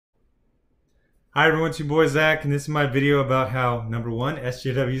Hi everyone, it's your boy Zach, and this is my video about how, number one,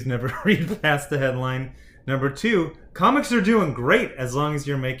 SJWs never read past the headline. Number two, comics are doing great as long as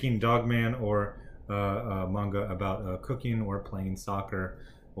you're making Dogman or manga about cooking or playing soccer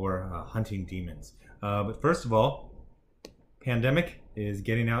or hunting demons. But first of all, pandemic is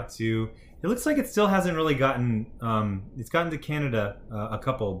getting out to, it looks like it still hasn't really gotten, it's gotten to Canada a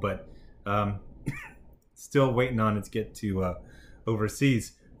couple, but still waiting on it to get to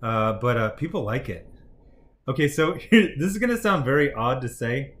overseas. But people like it. Okay, so this is going to sound very odd to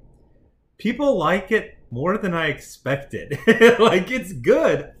say. People like it more than I expected. Like, it's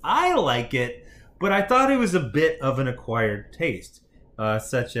good. I like it. But I thought it was a bit of an acquired taste.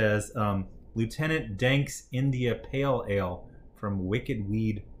 Such as Lieutenant Dank's India Pale Ale from Wicked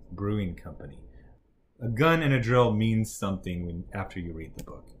Weed Brewing Company. A gun and a drill means something after you read the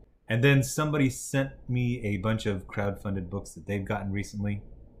book. And then somebody sent me a bunch of crowdfunded books that they've gotten recently.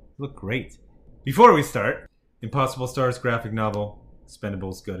 Look great. Before we start, Impossible Stars graphic novel,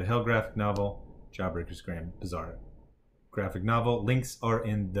 Expendables Go to Hell graphic novel, Jawbreakers Grand Bazaar graphic novel. Links are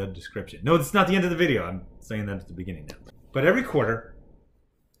in the description. No, it's not the end of the video. I'm saying that at the beginning now. But every quarter,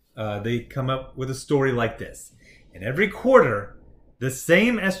 they come up with a story like this. And every quarter, the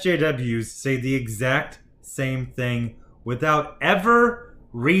same SJWs say the exact same thing without ever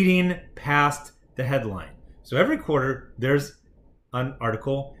reading past the headline. So every quarter, there's an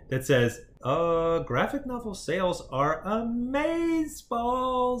article that says, graphic novel sales are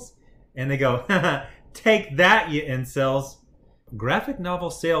amazeballs. And they go, take that, you incels. Graphic novel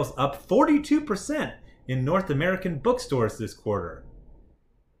sales up 42% in North American bookstores this quarter.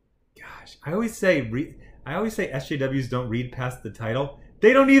 Gosh, I always say SJWs don't read past the title.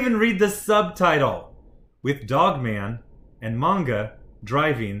 They don't even read the subtitle, with Dogman and Manga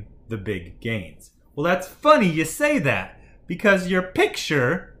driving the big gains. Well, that's funny you say that, because your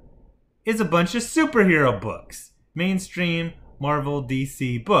picture is a bunch of superhero books. Mainstream Marvel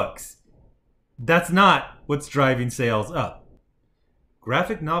DC books. That's not what's driving sales up.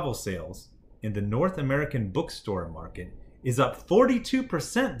 Graphic novel sales in the North American bookstore market is up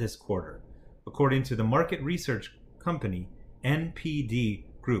 42% this quarter, according to the market research company NPD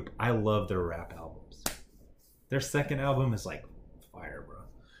Group. I love their rap albums. Their second album is like fire, bro.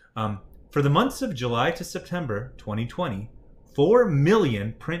 For the months of July to September 2020, 4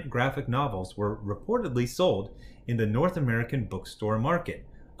 million print graphic novels were reportedly sold in the North American bookstore market,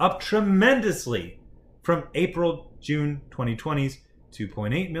 up tremendously from April-June 2020's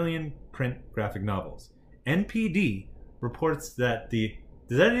 2.8 million print graphic novels. NPD reports that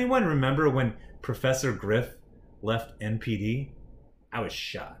does anyone remember when Professor Griff left NPD? I was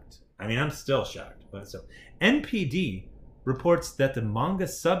shocked. I mean, I'm still shocked. So NPD reports that the manga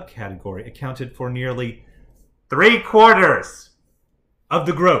subcategory accounted for nearly 3/4 of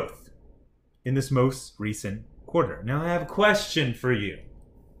the growth in this most recent quarter. Now I have a question for you.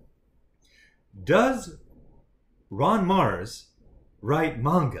 Does Ron Mars write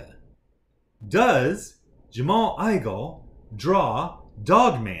manga? Does Jamal Igle draw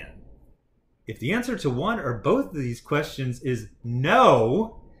Dogman? If the answer to one or both of these questions is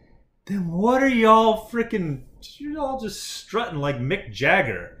no, then what are y'all freaking... You're all just strutting like Mick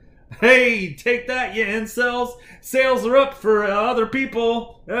Jagger. Hey, take that, you incels. Sales are up for other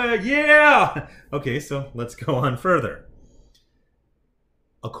people. Yeah! Okay, so let's go on further.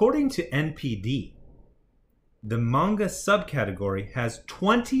 According to NPD, the manga subcategory has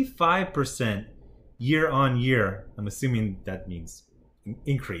 25% year-on-year. I'm assuming that means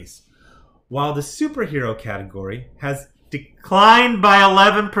increase. While the superhero category has declined by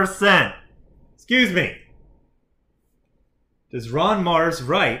 11%. Excuse me. Does Ron Mars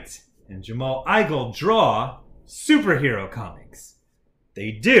write and Jamal Igle draw superhero comics?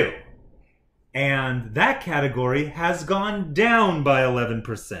 They do. And that category has gone down by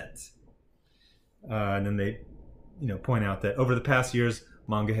 11%. And then they point out that over the past years,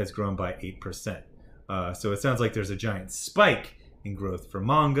 manga has grown by 8%. So it sounds like there's a giant spike in growth for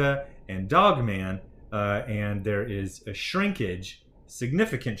manga and Dogman, and there is a shrinkage,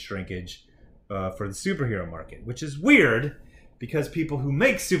 significant shrinkage, for the superhero market, which is weird because people who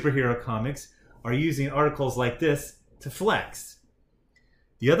make superhero comics are using articles like this to flex.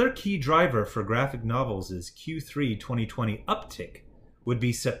 The other key driver for graphic novels is Q3 2020 uptick would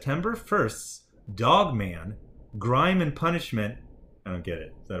be September 1st's Dogman, Grime and Punishment. I don't get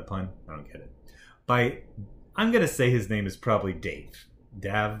it. Is that a pun? I don't get it. I'm going to say his name is probably Dave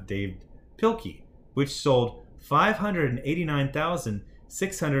Pilkey, which sold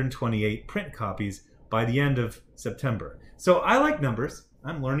 589,628 print copies by the end of September. So I like numbers.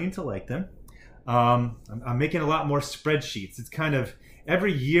 I'm learning to like them. I'm making a lot more spreadsheets.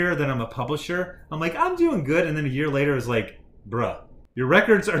 every year that I'm a publisher, I'm like, I'm doing good. And then a year later is like, bruh, your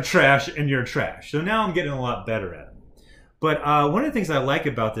records are trash and you're trash. So now I'm getting a lot better at them. But one of the things I like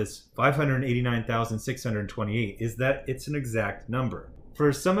about this 589,628 is that it's an exact number.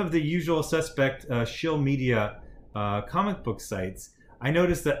 For some of the usual suspect shill media comic book sites, I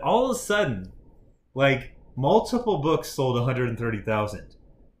noticed that all of a sudden, like, multiple books sold 130,000.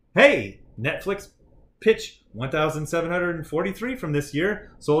 Hey, Netflix pitch 1,743 from this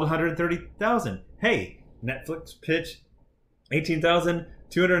year, sold 130,000. Hey, Netflix pitch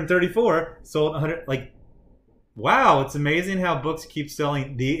 18,234, sold 100. Like, wow, it's amazing how books keep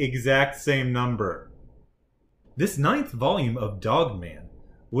selling the exact same number. This 9th volume of Dogman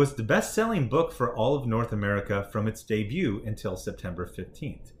was the best-selling book for all of North America from its debut until September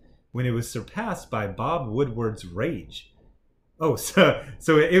 15th, when it was surpassed by Bob Woodward's Rage. Oh, so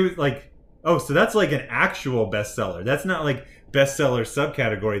it was like, oh, so that's like an actual bestseller. That's not like bestseller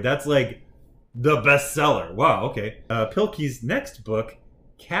subcategory. That's like the bestseller. Wow, okay. Pilkey's next book,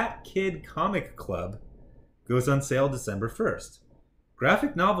 Cat Kid Comic Club, goes on sale December 1st.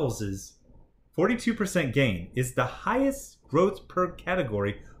 Graphic Novels' 42% gain is the highest growth per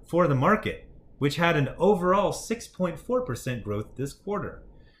category for the market, which had an overall 6.4% growth this quarter.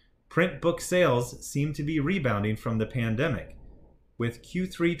 Print book sales seem to be rebounding from the pandemic, with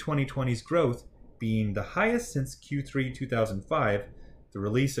Q3 2020's growth being the highest since Q3 2005, the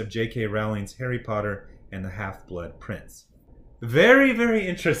release of J.K. Rowling's Harry Potter and the Half-Blood Prince. Very, very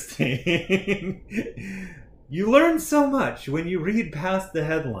interesting. You learn so much when you read past the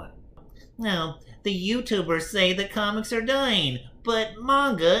headline. Now, the YouTubers say that comics are dying, but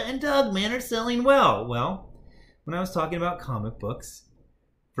manga and Dogman are selling well. Well, when I was talking about comic books,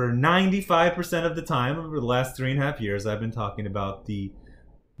 for 95% of the time over the last 3.5 years, I've been talking about the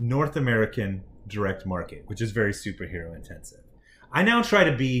North American direct market, which is very superhero intensive. I now try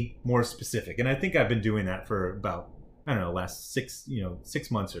to be more specific, and I think I've been doing that for about, I don't know, last 6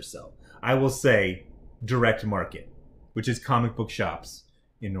 months or so. I will say direct market, which is comic book shops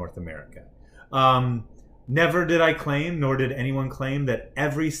in North America. Never did I claim, nor did anyone claim, that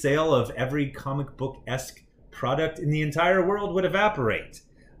every sale of every comic book-esque product in the entire world would evaporate.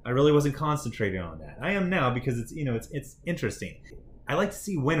 I really wasn't concentrating on that. I am now because it's interesting. I like to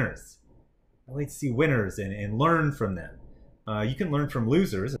see winners. I like to see winners and learn from them. You can learn from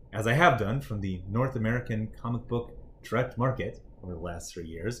losers, as I have done from the North American comic book direct market over the last 3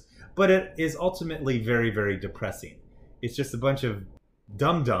 years, but it is ultimately very, very depressing. It's just a bunch of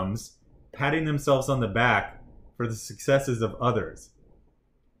dum-dums patting themselves on the back for the successes of others.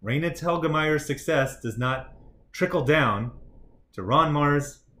 Raina Telgemeier's success does not trickle down to Ron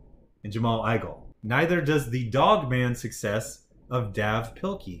Mars and Jamal Igle. Neither does the Dogman success of Dav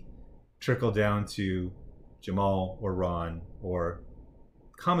Pilkey trickle down to Jamal or Ron or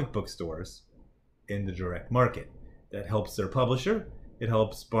comic book stores in the direct market. That helps their publisher, it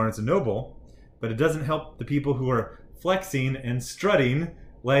helps Barnes & Noble, but it doesn't help the people who are flexing and strutting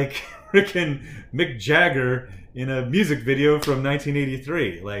like frickin' Mick Jagger in a music video from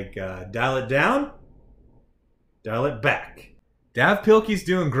 1983. Like, dial it down, dial it back. Dav Pilkey's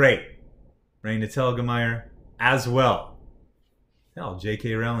doing great. Raina Telgemeier as well. Hell,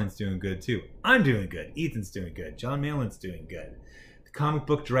 J.K. Rowling's doing good too. I'm doing good. Ethan's doing good. John Malin's doing good. The comic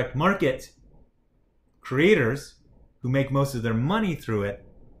book direct market creators who make most of their money through it,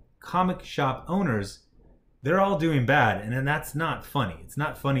 comic shop owners, they're all doing bad, and then that's not funny. It's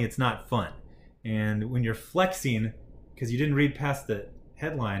not funny, it's not fun. And when you're flexing because you didn't read past the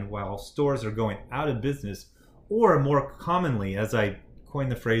headline while stores are going out of business, or more commonly, as I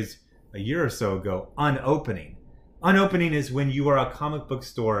coined the phrase a year or so ago, unopening. Unopening is when you are a comic book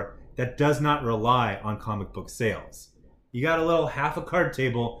store that does not rely on comic book sales. You got a little half a card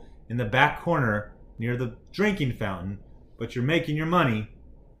table in the back corner near the drinking fountain, but you're making your money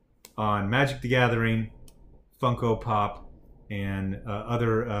on Magic the Gathering, Funko Pop, and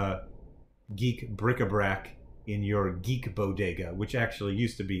other geek bric-a-brac in your geek bodega, which actually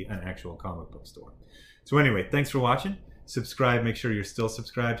used to be an actual comic book store. So anyway, thanks for watching. Subscribe. Make sure you're still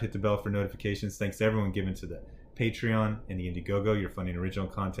subscribed. Hit the bell for notifications. Thanks to everyone given to the Patreon and the Indiegogo. You're funding original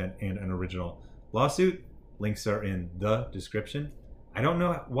content and an original lawsuit. Links are in the description. I don't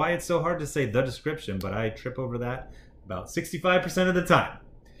know why it's so hard to say the description, but I trip over that about 65% of the time.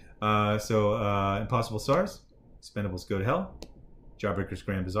 Impossible Stars, Expendables Go to Hell, Jawbreakers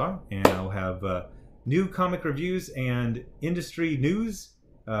Grand Bazaar, and I'll have new comic reviews and industry news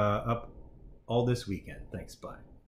up all this weekend. Thanks, bye.